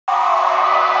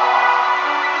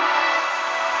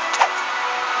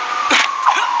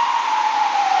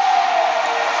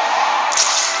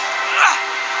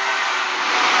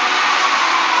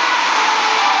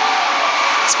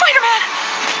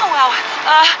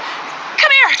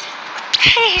Come here.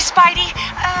 Hey, Spidey.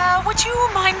 Would you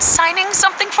mind signing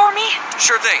something for me?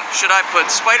 Sure thing. Should I put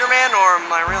Spider-Man or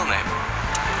my real name?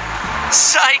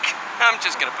 Psych! I'm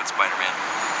just gonna put Spider-Man.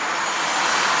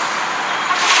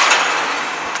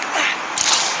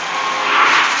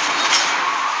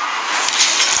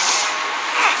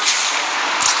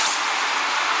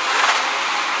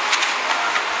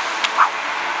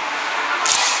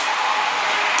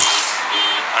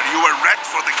 Are you a rat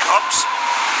for the cops?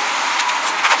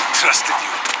 We trusted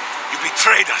you. You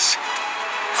betrayed us.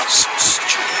 So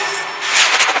stupid.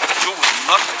 You will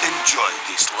not enjoy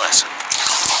this lesson.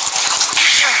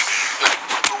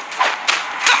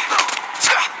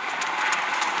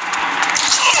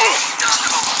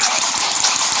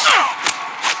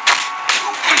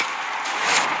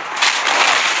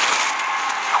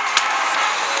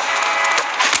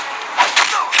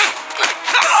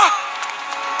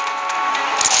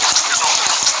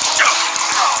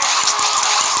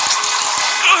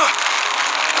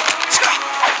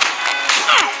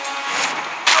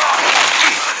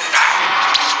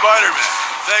 Spider-Man,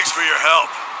 thanks for your help.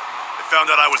 I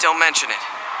found out I was... Don't mention it.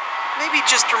 Maybe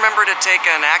just remember to take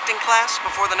an acting class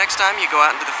before the next time you go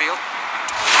out into the field.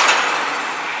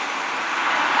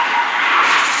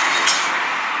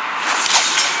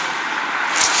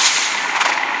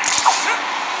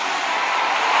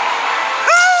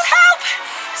 Help!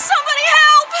 Somebody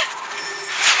help!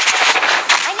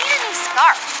 I need a new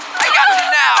scarf. I got it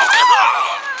now!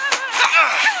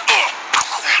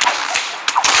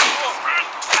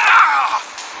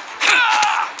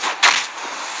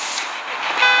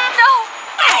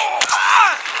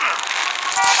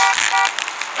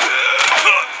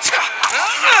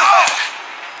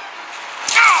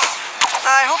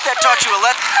 I hope that taught you a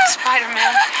lesson.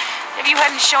 Spider-Man, if you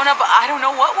hadn't shown up, I don't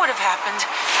know what would have happened.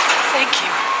 Thank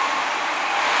you.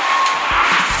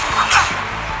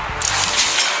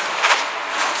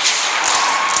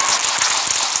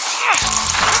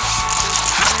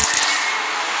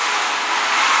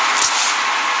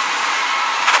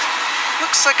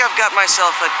 Looks like I've got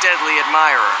myself a deadly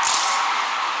admirer.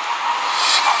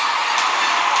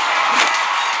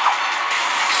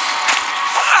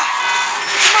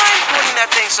 Mind putting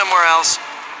that thing somewhere else?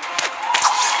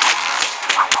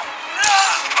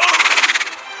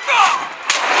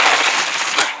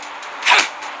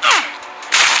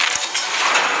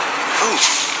 Ooh,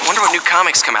 I wonder what new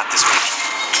comics come out this week.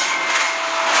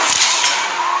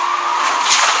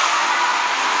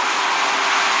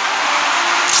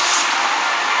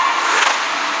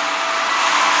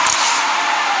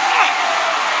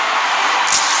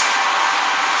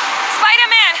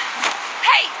 Spider-Man!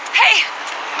 Hey!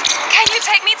 Can you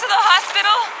take me to the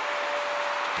hospital?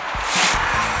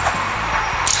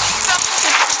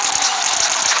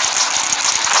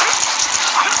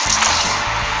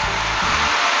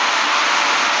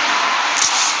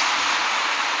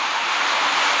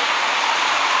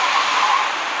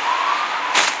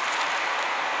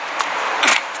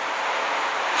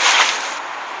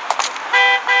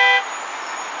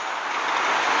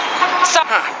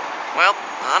 Huh. Well,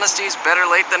 honesty's better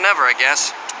late than never, I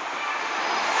guess.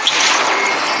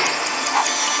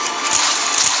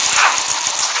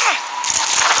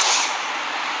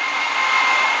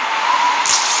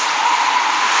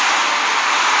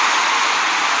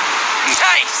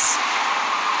 Nice!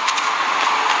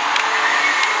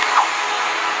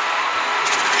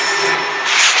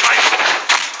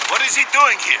 What is he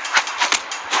doing here?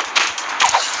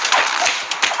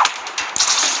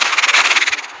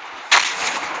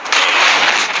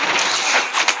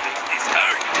 He's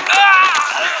hurt.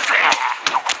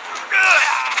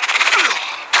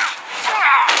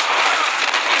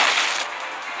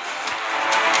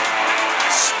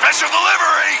 Special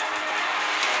delivery!